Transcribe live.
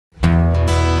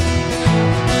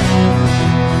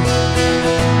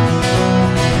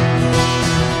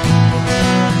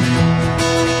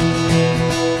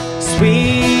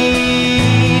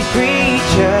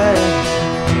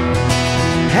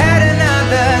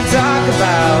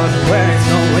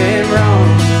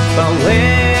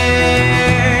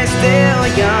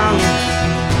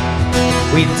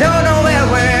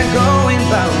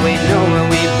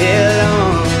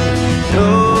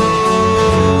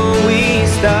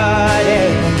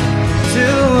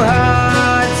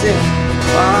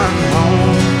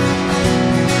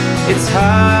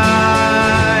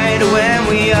hard when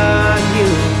we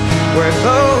argue. We're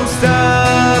both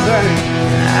stubborn,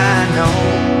 I know.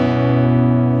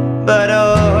 But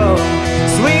oh,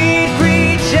 sweet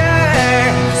creature,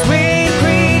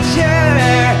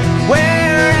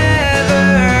 wherever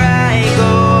I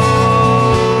go,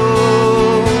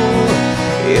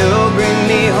 you'll bring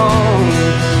me home.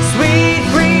 Sweet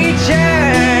creature,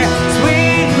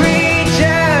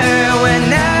 when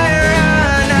I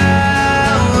run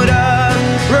out of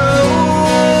road,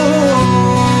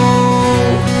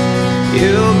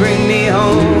 you'll bring me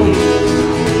home.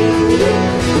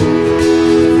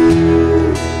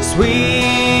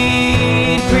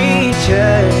 Sweet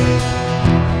creature,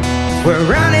 we're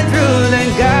running through the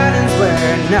gardens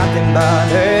where nothing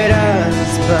bothered us,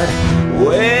 but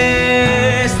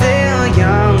we're still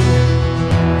young.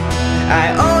 I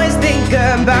always think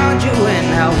about you and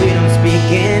how we don't speak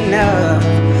enough.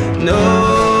 No,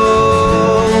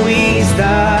 we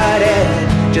started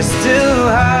just two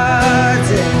hearts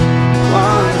in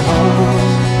one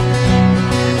home.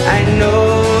 I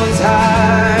know it's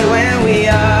hard when we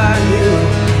argue.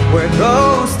 We're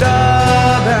both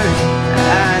stubborn, I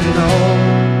know.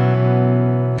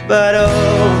 But oh,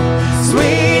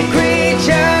 sweet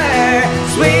creature,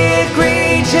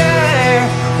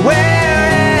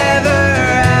 wherever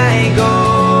I go,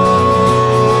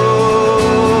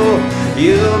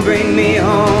 you'll bring me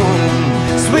home.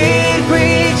 Sweet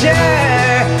creature,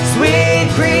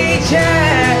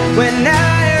 when I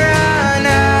run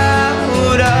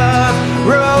out of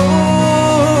road,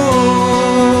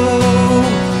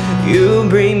 you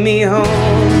bring me home.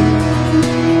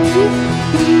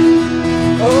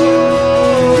 Oh,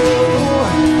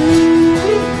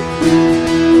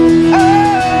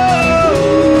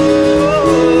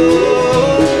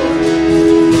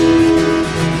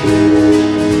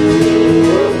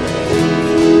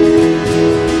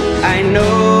 I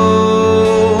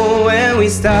know when we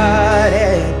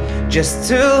started just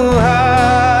two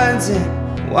hearts in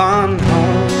one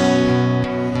home.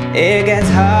 It gets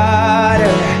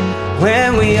harder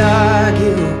when we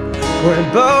argue.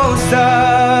 We're both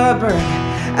stubborn,